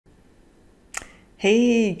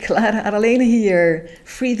Hey, Klara, Adalena here.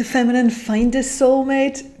 Free the Feminine, Find the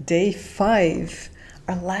Soulmate, day 5.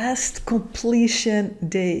 Our last completion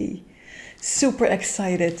day. Super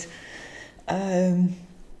excited. Um,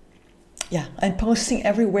 yeah, I'm posting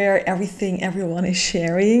everywhere, everything everyone is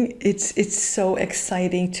sharing. It's so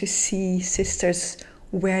exciting to see, sisters,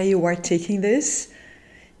 where you are taking this.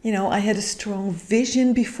 You know, I had a strong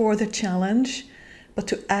vision before the challenge, but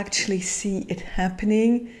to actually see it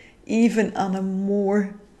happening, even on a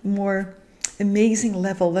more amazing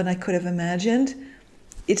level than I could have imagined,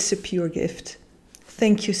 it's a pure gift.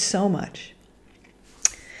 Thank you so much.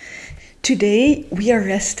 Today we are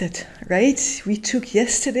rested, right? We took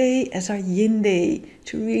yesterday as our yin day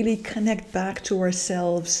to really connect back to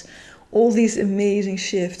ourselves. All these amazing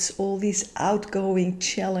shifts, all these outgoing,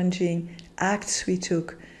 challenging acts we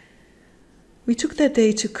took. We took that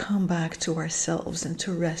day to come back to ourselves and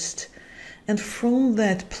to rest. And from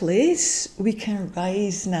that place, we can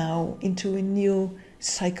rise now into a new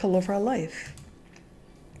cycle of our life.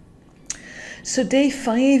 So day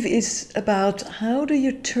 5 is about how do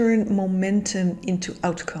you turn momentum into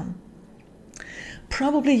outcome.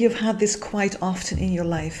 Probably you've had this quite often in your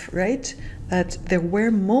life, right? That there were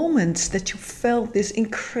moments that you felt this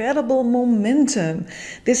incredible momentum,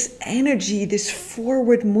 this energy, this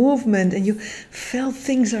forward movement, and you felt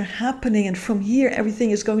things are happening, and from here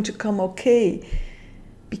everything is going to become okay.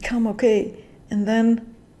 And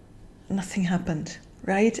then nothing happened,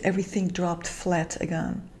 right? Everything dropped flat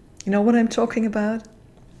again. You know what I'm talking about?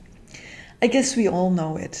 I guess we all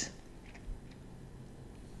know it.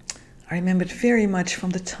 I remember it very much from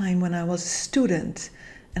the time when I was a student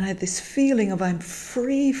and I had this feeling of I'm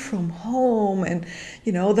free from home and,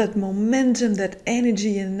 you know, that momentum, that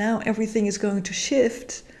energy, and now everything is going to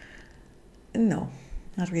shift. No,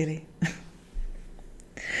 not really.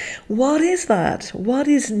 What is that? What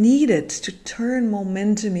is needed to turn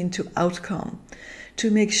momentum into outcome?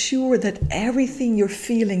 To make sure that everything you're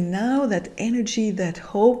feeling now, that energy, that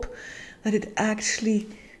hope, that it actually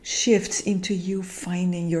shifts into you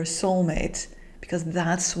finding your soulmate, because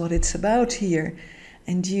that's what it's about here,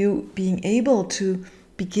 and you being able to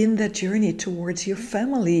begin that journey towards your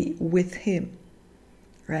family with him,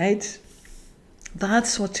 right?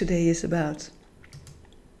 That's what today is about.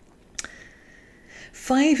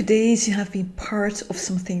 5 days you have been part of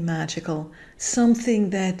something magical, something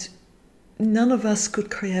that none of us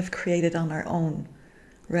could have created on our own,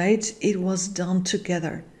 right? It was done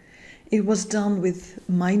together. It was done with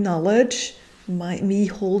my knowledge, me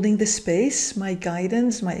holding the space, my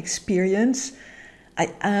guidance, my experience.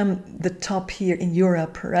 I am the top here in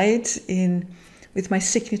Europe, right? With my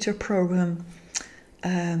signature program,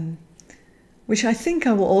 which I think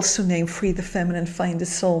I will also name Free the Feminine, Find the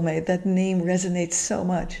Soulmate. That name resonates so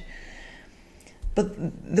much.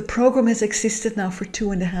 But the program has existed now for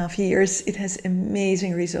 2.5 years. It has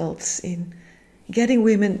amazing results in getting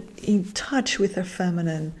women in touch with their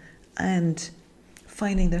feminine and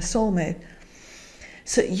finding their soulmate.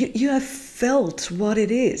 So you have felt what it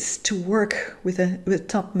is to work with a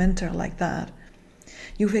top mentor like that.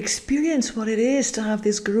 You've experienced what it is to have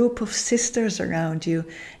this group of sisters around you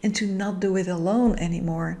and to not do it alone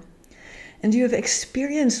anymore. And you have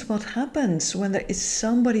experienced what happens when there is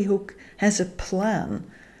somebody who has a plan,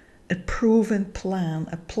 a proven plan,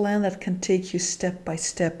 a plan that can take you step by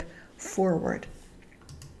step forward.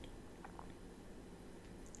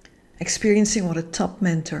 Experiencing what a top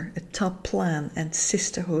mentor, a top plan, and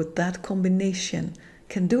sisterhood, that combination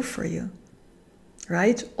can do for you,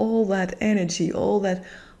 right? All that energy, all that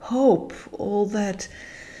hope, all that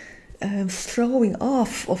throwing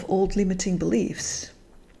off of old limiting beliefs.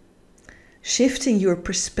 Shifting your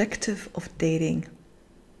perspective of dating,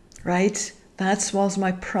 right? That was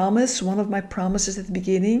my promise, one of my promises at the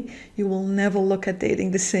beginning. You will never look at dating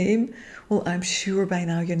the same. Well, I'm sure by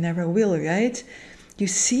now you never will, right? You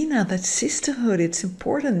see now that sisterhood, it's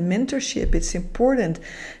important, mentorship, it's important,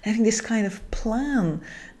 having this kind of plan,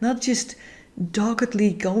 not just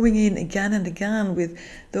doggedly going in again and again with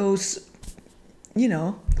those, you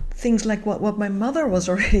know, things like what my mother was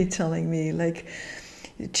already telling me, like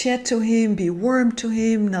chat to him, be warm to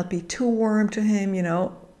him, not be too warm to him, you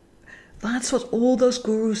know. That's what all those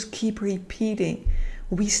gurus keep repeating.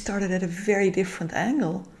 We started at a very different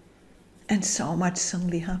angle, and so much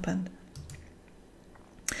suddenly happened.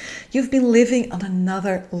 You've been living on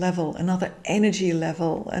another level, another energy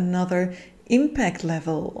level, another impact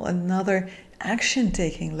level, another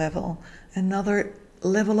action-taking level, another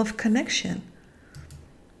level of connection.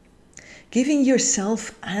 Giving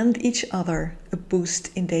yourself and each other a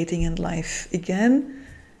boost in dating and life. Again,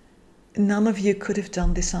 none of you could have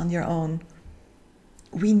done this on your own.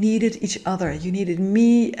 we needed each other. You needed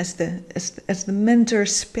me as the mentor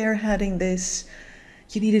spearheading this.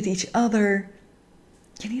 You needed each other.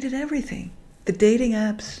 You needed everything. The dating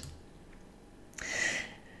apps.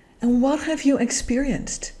 And what have you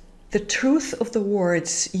experienced? The truth of the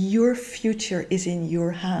words, your future is in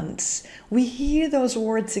your hands. We hear those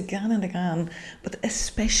words again and again, but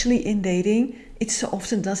especially in dating, it so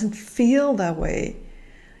often doesn't feel that way.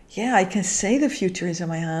 Yeah, I can say the future is in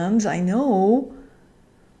my hands, I know.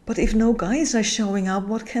 But if no guys are showing up,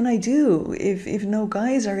 what can I do? If no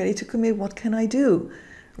guys are ready to commit, what can I do?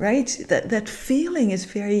 Right? That feeling is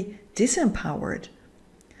very disempowered.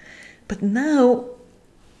 But now,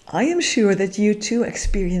 I am sure that you too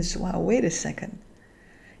experience, wow, wait a second.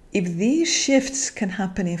 If these shifts can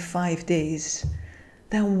happen in 5 days,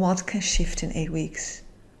 then what can shift in 8 weeks?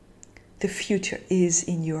 The future is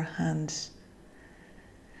in your hands.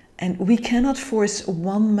 And we cannot force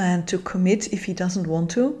one man to commit if he doesn't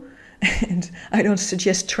want to. And I don't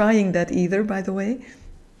suggest trying that either, by the way.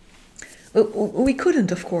 We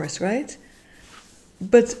couldn't, of course, right?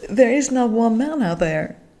 But there is not one man out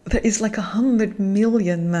there. There is like 100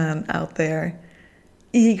 million men out there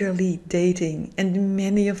eagerly dating, and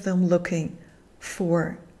many of them looking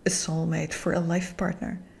for a soulmate, for a life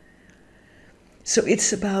partner. So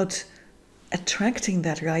it's about attracting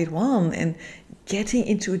that right one and getting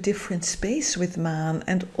into a different space with man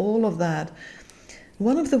and all of that.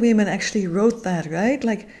 One of the women actually wrote that, right?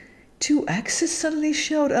 Like 2 exes suddenly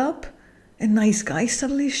showed up, a nice guy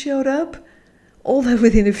suddenly showed up, all that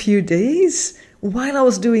within a few days. While I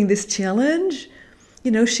was doing this challenge,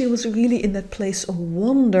 she was really in that place of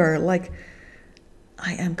wonder, like,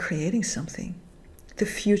 I am creating something. The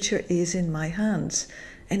future is in my hands.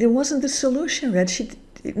 And it wasn't the solution, right?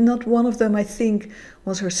 Not one of them, I think,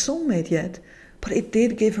 was her soulmate yet, but it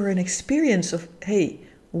did give her an experience of, hey,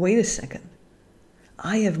 wait a second.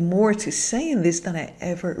 I have more to say in this than I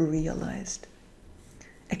ever realized.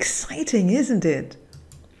 Exciting, isn't it?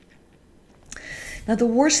 Now, the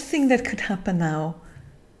worst thing that could happen now,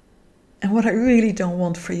 and what I really don't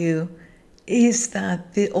want for you, is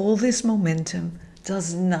that all this momentum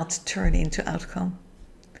does not turn into outcome.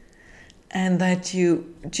 And that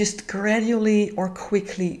you just gradually or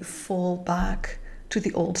quickly fall back to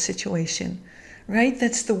the old situation, right?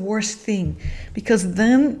 That's the worst thing, because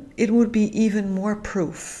then it would be even more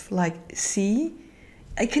proof. Like, see,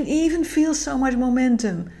 I can even feel so much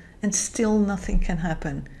momentum and still nothing can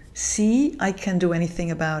happen. See, I can't do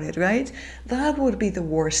anything about it, right? That would be the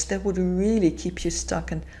worst. That would really keep you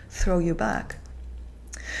stuck and throw you back.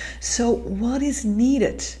 So what is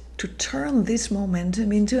needed to turn this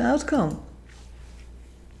momentum into outcome?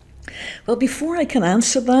 Well, before I can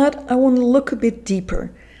answer that, I want to look a bit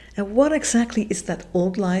deeper at what exactly is that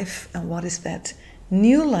old life and what is that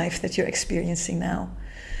new life that you're experiencing now.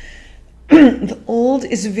 The old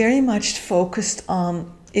is very much focused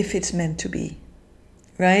on if it's meant to be.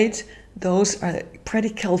 Right? Those are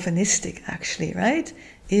pretty Calvinistic, actually, right?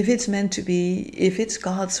 If it's meant to be, if it's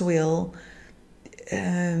God's will,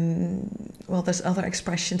 well, there's other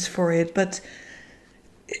expressions for it, but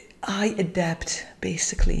I adapt,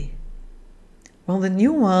 basically. Well, the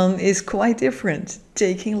new one is quite different,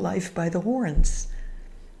 taking life by the horns.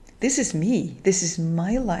 This is me, this is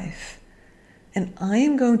my life, and I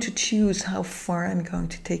am going to choose how far I'm going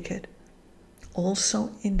to take it.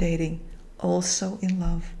 Also in dating. Also in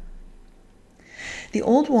love. The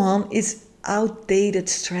old one is outdated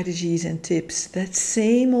strategies and tips. That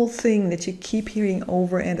same old thing that you keep hearing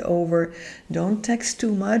over and over. Don't text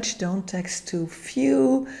too much, don't text too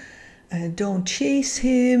few, don't chase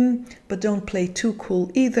him, but don't play too cool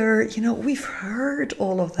either. We've heard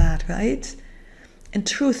all of that, right? And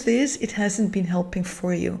truth is, it hasn't been helping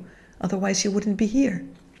for you. Otherwise, you wouldn't be here.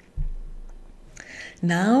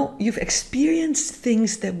 Now you've experienced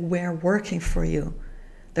things that were working for you,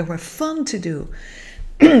 that were fun to do,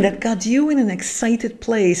 that got you in an excited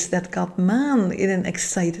place, that got man in an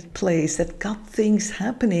excited place, that got things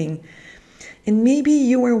happening. And maybe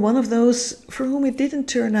you were one of those for whom it didn't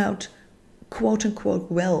turn out quote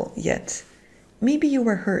unquote well yet. Maybe you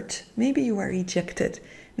were hurt, maybe you were rejected,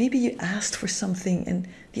 maybe you asked for something and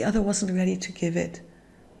the other wasn't ready to give it.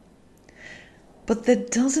 But that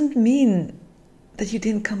doesn't mean that you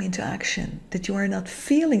didn't come into action, that you are not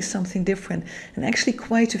feeling something different. And actually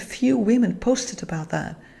quite a few women posted about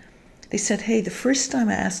that. They said, hey, the first time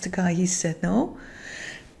I asked a guy, he said no.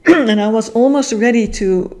 And I was almost ready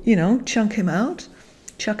to, chuck him out.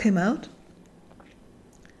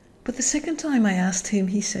 But the second time I asked him,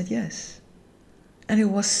 he said yes. And it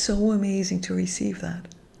was so amazing to receive that.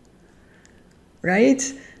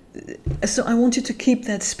 Right? So I want you to keep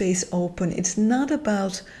that space open. It's not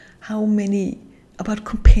about about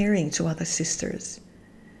comparing to other sisters.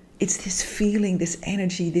 It's this feeling, this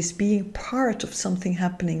energy, this being part of something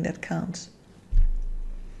happening that counts.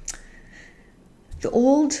 The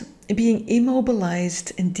old being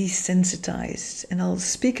immobilized and desensitized. And I'll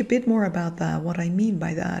speak a bit more about that, what I mean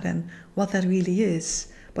by that and what that really is.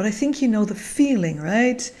 But I think you know the feeling,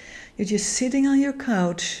 right? You're just sitting on your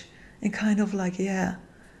couch and kind of like, yeah,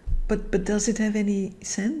 but does it have any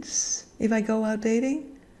sense if I go out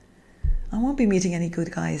dating? I won't be meeting any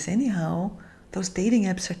good guys anyhow. Those dating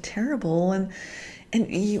apps are terrible, and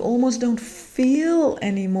you almost don't feel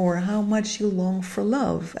anymore how much you long for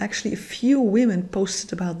love. Actually, a few women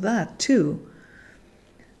posted about that too.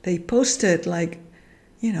 They posted like,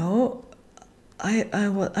 you know,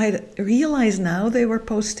 I realized now they were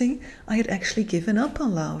posting I had actually given up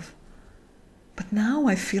on love. But now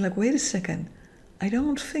I feel like, wait a second, I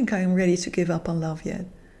don't think I'm ready to give up on love yet.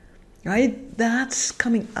 Right? That's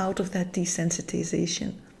coming out of that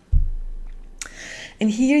desensitization. And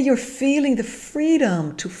here you're feeling the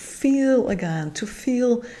freedom to feel again, to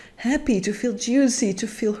feel happy, to feel juicy, to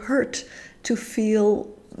feel hurt, to feel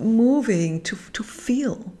moving, to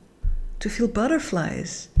feel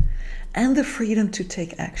butterflies, and the freedom to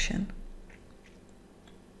take action.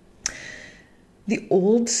 The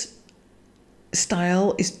old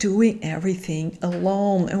style is doing everything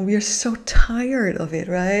alone, and we are so tired of it,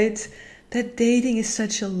 right? That dating is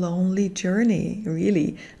such a lonely journey,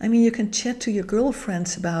 really. I mean, you can chat to your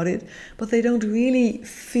girlfriends about it, but they don't really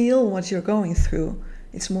feel what you're going through.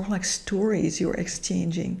 It's more like stories you're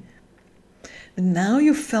exchanging. But now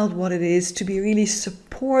you felt what it is to be really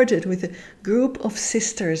supported with a group of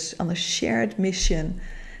sisters on a shared mission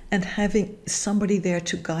and having somebody there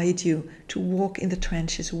to guide you, to walk in the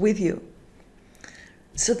trenches with you.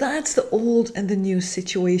 So that's the old and the new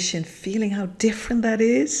situation, feeling how different that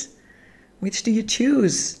is. Which do you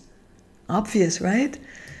choose? Obvious, right?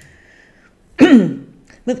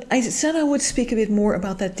 But I said I would speak a bit more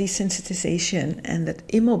about that desensitization and that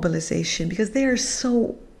immobilization because they are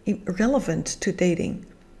so relevant to dating.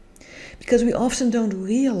 Because we often don't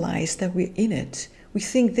realize that we're in it. We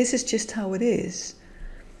think this is just how it is.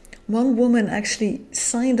 One woman actually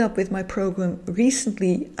signed up with my program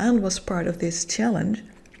recently and was part of this challenge.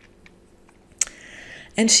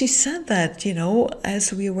 And she said that, you know,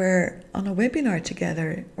 as we were on a webinar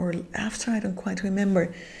together, or after, I don't quite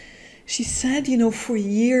remember, she said, you know, for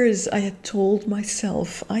years I had told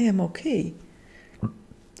myself, I am okay.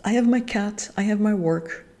 I have my cat, I have my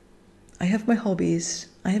work, I have my hobbies,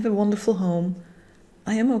 I have a wonderful home,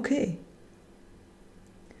 I am okay.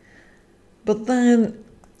 But then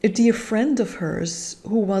a dear friend of hers,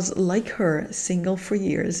 who was like her, single for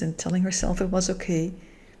years and telling herself it was okay,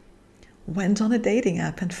 went on a dating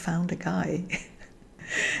app and found a guy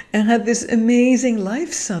and had this amazing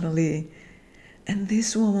life suddenly. And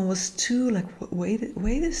this woman was too like, wait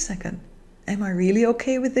a second, am I really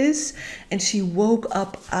okay with this? And she woke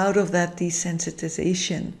up out of that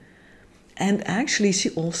desensitization. And actually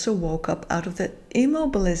she also woke up out of that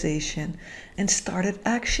immobilization and started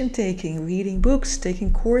action taking, reading books,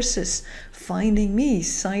 taking courses, finding me,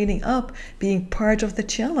 signing up, being part of the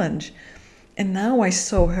challenge. And now I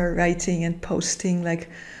saw her writing and posting like,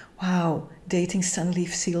 wow, dating suddenly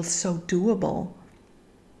feels so doable.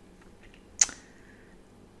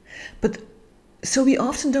 But so we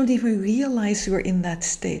often don't even realize we're in that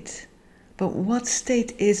state. But what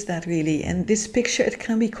state is that really? And this picture, it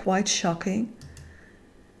can be quite shocking.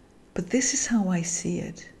 But this is how I see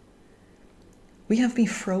it. We have been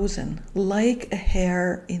frozen like a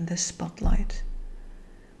hair in the spotlight.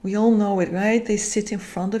 We all know it, right? They sit in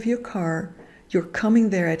front of your car. You're coming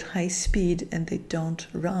there at high speed and they don't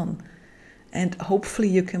run. And hopefully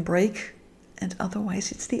you can brake, and otherwise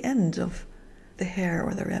it's the end of the hare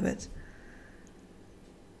or the rabbit.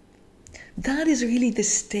 That is really the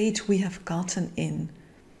state we have gotten in.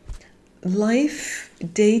 Life,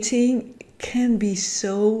 dating can be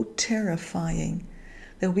so terrifying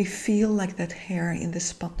that we feel like that hare in the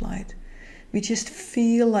spotlight. We just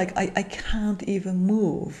feel like I can't even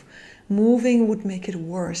move. Moving would make it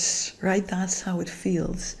worse, right? That's how it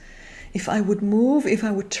feels. If I would move, if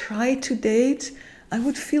I would try to date, I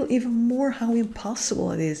would feel even more how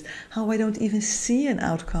impossible it is, how I don't even see an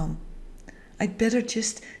outcome. I'd better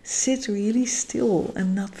just sit really still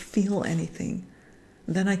and not feel anything.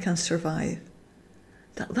 Then I can survive.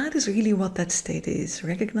 That is really what that state is.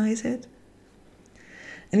 Recognize it?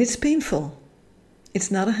 And it's painful.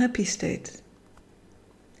 It's not a happy state.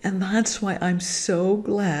 And that's why I'm so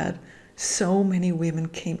glad so many women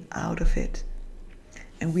came out of it.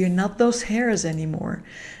 And we're not those hairs anymore.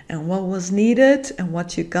 And what was needed and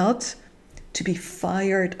what you got to be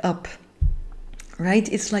fired up, right?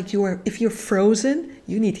 It's like if you're frozen,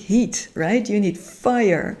 you need heat, right? You need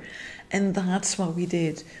fire. And that's what we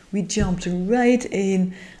did. We jumped right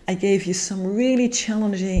in. I gave you some really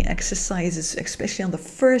challenging exercises, especially on the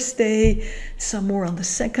first day, some more on the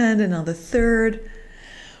second and on the third.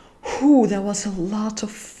 Whew, there was a lot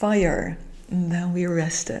of fire. And then we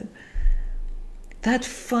rested. That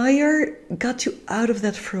fire got you out of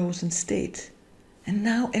that frozen state. And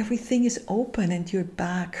now everything is open and you're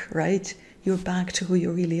back, right? You're back to who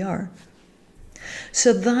you really are.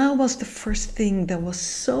 So that was the first thing that was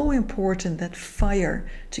so important, that fire,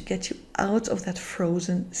 to get you out of that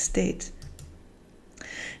frozen state.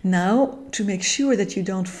 Now, to make sure that you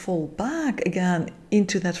don't fall back again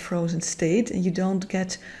into that frozen state and you don't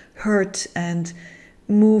get hurt and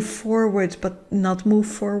move forward but not move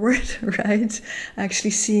forward, right? Actually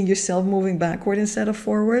seeing yourself moving backward instead of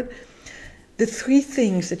forward. The 3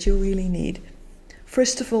 things that you really need.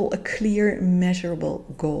 First of all, a clear, measurable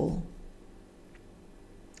goal.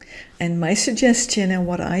 And my suggestion, and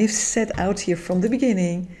what I've set out here from the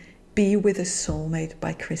beginning, be with a soulmate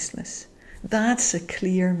by Christmas. That's a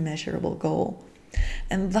clear, measurable goal.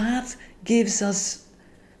 And that gives us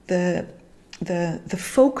the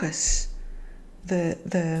focus,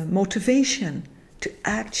 the motivation to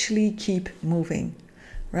actually keep moving,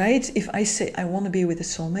 right? If I say I want to be with a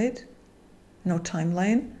soulmate, no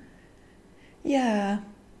timeline. Yeah,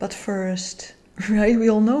 but first, right? We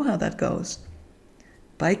all know how that goes.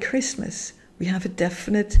 By Christmas, we have a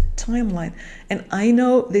definite timeline. And I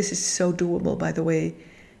know this is so doable, by the way.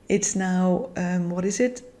 It's now, what is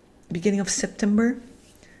it? Beginning of September.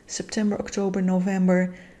 September, October,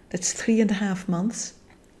 November. That's 3.5 months.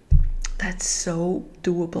 That's so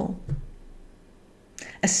doable.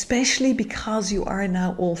 Especially because you are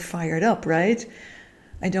now all fired up, right?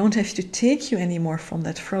 I don't have to take you anymore from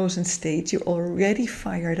that frozen state. You're already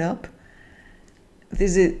fired up.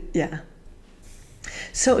 This is, yeah.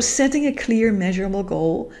 So setting a clear, measurable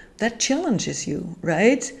goal, that challenges you,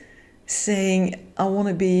 right? Saying, I want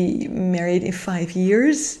to be married in 5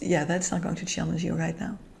 years. Yeah, that's not going to challenge you right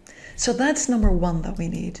now. So that's number 1 that we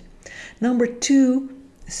need. Number 2,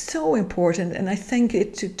 so important, and I thank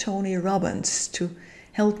it to Tony Robbins to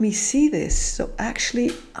help me see this. So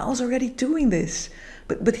actually, I was already doing this,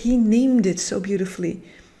 but he named it so beautifully.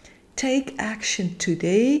 Take action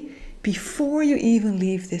today before you even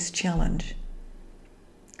leave this challenge.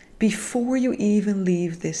 Before you even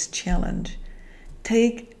leave this challenge,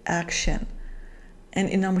 take action. And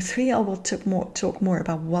in number 3, I will talk more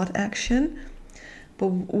about what action, but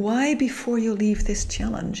why before you leave this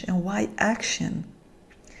challenge and why action?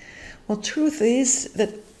 Well, truth is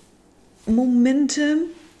that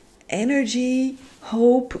momentum, energy,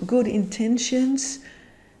 hope, good intentions,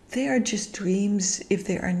 they are just dreams if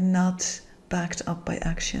they are not backed up by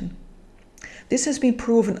action. This has been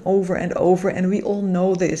proven over and over, and we all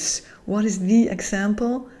know this. What is the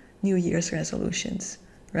example? New Year's resolutions,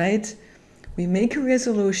 right? We make a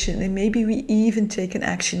resolution and maybe we even take an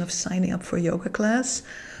action of signing up for a yoga class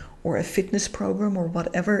or a fitness program or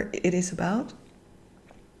whatever it is about.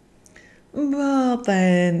 But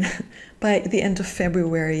then by the end of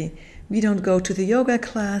February, we don't go to the yoga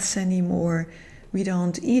class anymore. We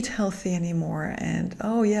don't eat healthy anymore. And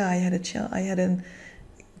oh yeah, I had a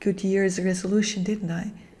good year's resolution, didn't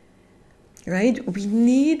I? Right? We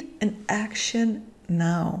need an action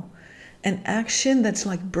now. An action that's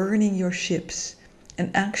like burning your ships.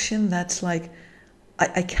 An action that's like,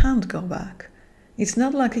 I can't go back. It's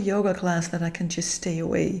not like a yoga class that I can just stay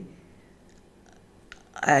away.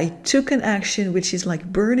 I took an action which is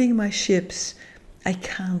like burning my ships. I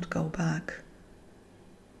can't go back.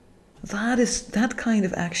 That is that kind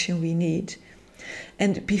of action we need.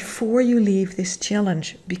 And before you leave this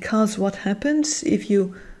challenge, because what happens if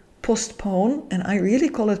you postpone, and I really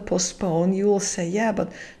call it postpone, you will say, yeah,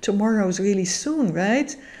 but tomorrow is really soon,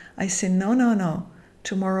 right? I say, no.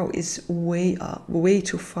 Tomorrow is way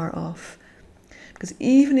too far off. Because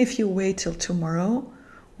even if you wait till tomorrow,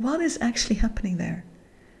 what is actually happening there?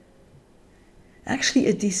 Actually,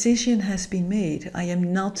 a decision has been made. I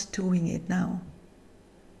am not doing it now.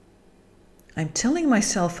 I'm telling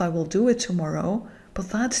myself I will do it tomorrow, but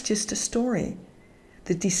that's just a story.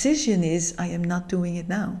 The decision is I am not doing it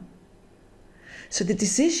now. So the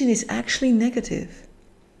decision is actually negative.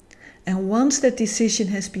 And once that decision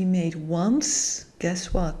has been made once,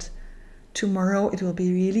 guess what? Tomorrow it will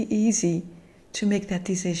be really easy to make that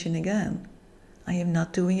decision again. I am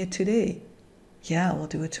not doing it today. Yeah, I will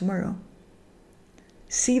do it tomorrow.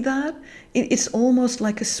 See that? It's almost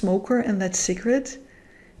like a smoker and that cigarette.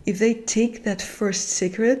 if they take that first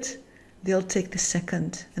cigarette, they'll take the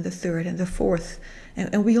second and the third and the fourth.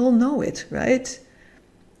 And we all know it, right?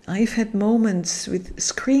 I've had moments with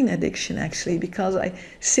screen addiction, actually, because I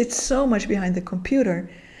sit so much behind the computer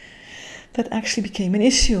that actually became an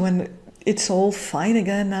issue. And it's all fine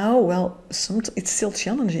again now. Well, it's still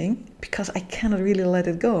challenging because I cannot really let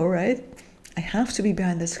it go, right? I have to be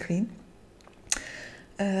behind the screen.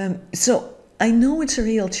 So I know it's a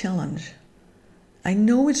real challenge. I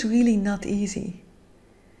know it's really not easy.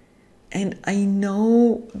 And I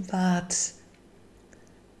know that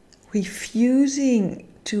refusing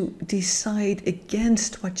to decide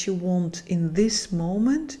against what you want in this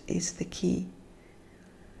moment is the key.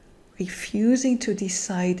 Refusing to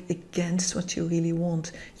decide against what you really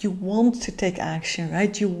want. You want to take action,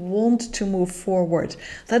 right? You want to move forward.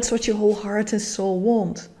 That's what your whole heart and soul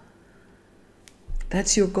want.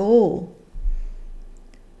 That's your goal.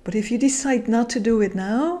 But if you decide not to do it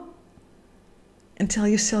now and tell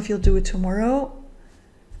yourself you'll do it tomorrow,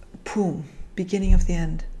 boom, beginning of the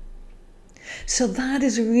end. So that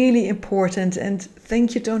is really important. And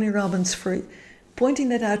thank you, Tony Robbins, for pointing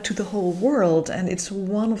that out to the whole world. And it's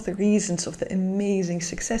one of the reasons of the amazing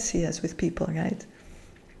success he has with people, right?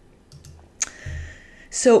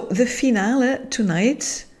 So the finale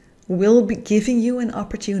tonight will be giving you an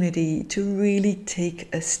opportunity to really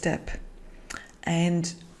take a step.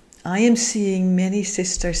 And I am seeing many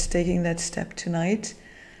sisters taking that step tonight.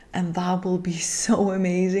 And that will be so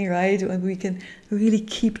amazing, right? When we can really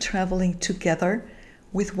keep traveling together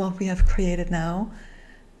with what we have created now.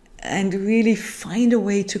 And really find a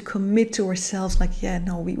way to commit to ourselves, like, yeah,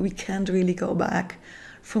 no, we can't really go back.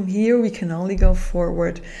 From here, we can only go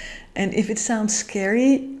forward. And if it sounds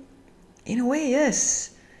scary, in a way,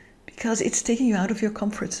 yes, because it's taking you out of your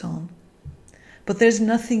comfort zone. But there's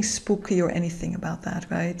nothing spooky or anything about that,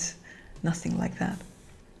 right? Nothing like that.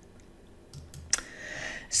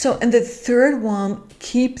 So, and the third one,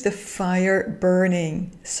 keep the fire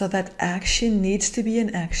burning. So that action needs to be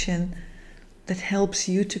an action that helps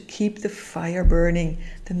you to keep the fire burning.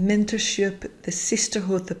 The mentorship, the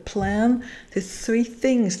sisterhood, the plan, the three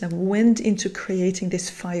things that went into creating this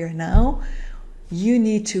fire now, you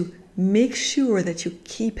need to make sure that you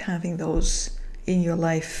keep having those in your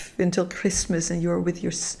life until Christmas and you're with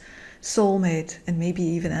your soulmate, and maybe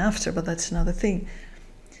even after, but that's another thing.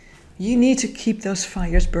 You need to keep those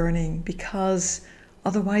fires burning, because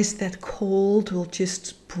otherwise that cold will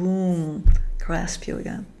just, boom, grasp you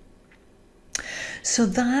again. So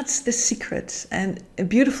that's the secret. And a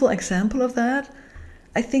beautiful example of that,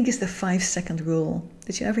 I think, is the 5-second rule.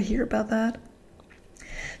 Did you ever hear about that?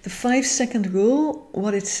 The 5-second rule,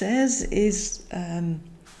 what it says is that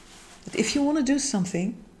if you want to do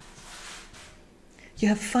something, you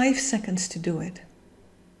have 5 seconds to do it.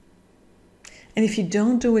 And if you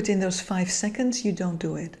don't do it in those 5 seconds, you don't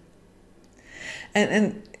do it.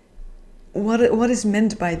 And what is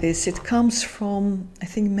meant by this? It comes from, I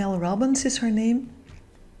think Mel Robbins is her name.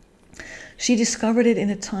 She discovered it in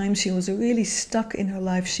a time she was really stuck in her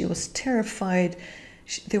life. She was terrified.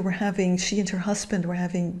 She and her husband were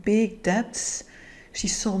having big debts. She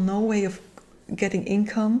saw no way of getting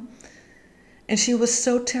income. And she was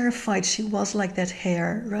so terrified. She was like that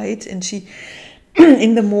hare, right? And she,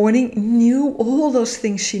 in the morning, knew all those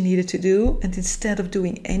things she needed to do. And instead of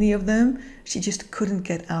doing any of them, she just couldn't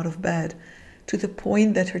get out of bed. To the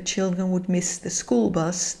point that her children would miss the school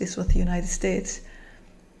bus. This was the United States.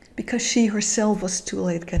 Because she herself was too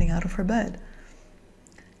late getting out of her bed.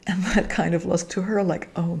 And that kind of was to her like,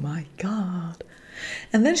 oh my God.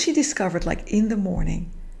 And then she discovered, like, in the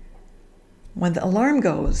morning, when the alarm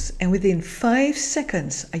goes, and within 5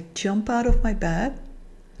 seconds I jump out of my bed,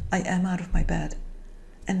 I am out of my bed.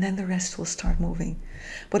 And then the rest will start moving.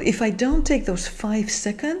 But if I don't take those 5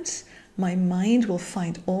 seconds, my mind will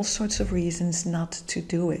find all sorts of reasons not to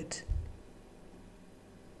do it.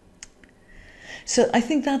 So I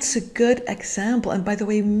think that's a good example. And by the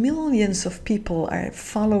way, millions of people are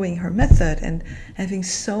following her method and having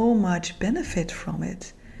so much benefit from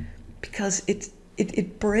it, because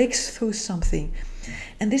it breaks through something.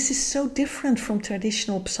 And this is so different from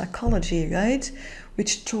traditional psychology, right?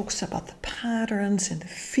 Which talks about the patterns and the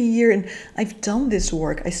fear. And I've done this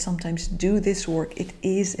work. I sometimes do this work. It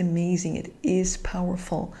is amazing. It is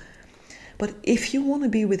powerful. But if you want to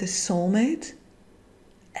be with a soulmate,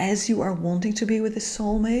 as you are wanting to be with a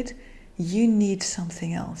soulmate, you need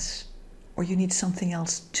something else. Or you need something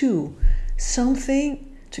else too.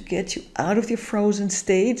 Something to get you out of your frozen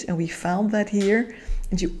state. And we found that here.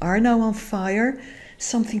 And you are now on fire.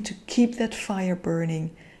 Something to keep that fire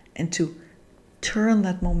burning and to turn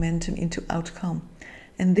that momentum into outcome.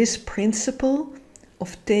 And this principle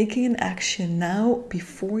of taking an action now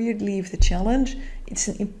before you leave the challenge, it's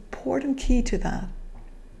an important key to that.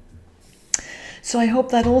 So I hope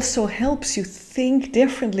that also helps you think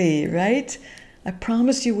differently, right? I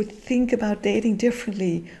promised you would think about dating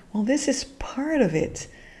differently. Well, this is part of it.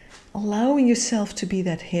 Allowing yourself to be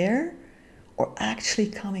that hare or actually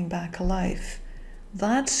coming back alive.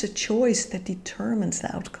 That's a choice that determines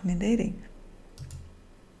the outcome in dating.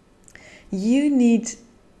 You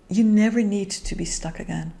never need to be stuck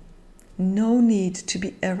again. No need to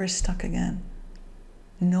be ever stuck again.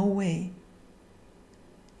 No way.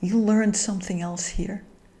 You learned something else here.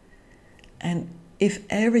 And if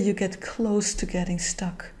ever you get close to getting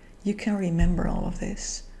stuck, you can remember all of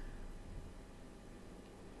this.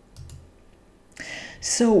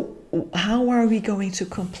 So, how are we going to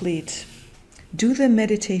complete? Do the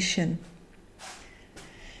meditation.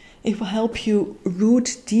 It will help you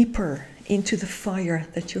root deeper into the fire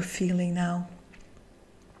that you're feeling now.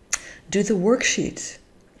 Do the worksheet.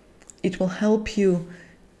 It will help you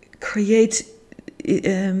create,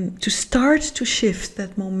 to start to shift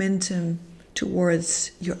that momentum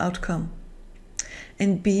towards your outcome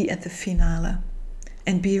and be at the finale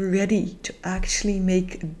and be ready to actually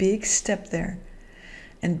make a big step there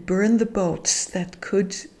and burn the boats that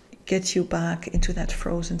could get you back into that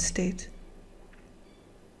frozen state.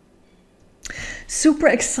 Super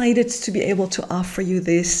excited to be able to offer you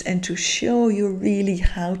this and to show you really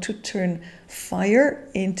how to turn fire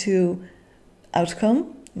into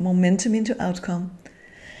outcome, momentum into outcome,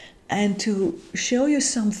 and to show you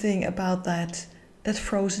something about that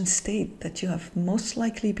frozen state that you have most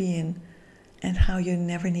likely been in and how you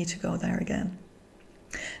never need to go there again.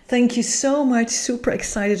 Thank you so much. Super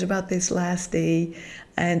excited about this last day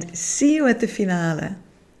and see you at the finale.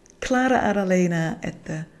 Klara Adalena at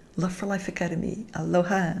the Love for Life Academy.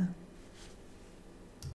 Aloha.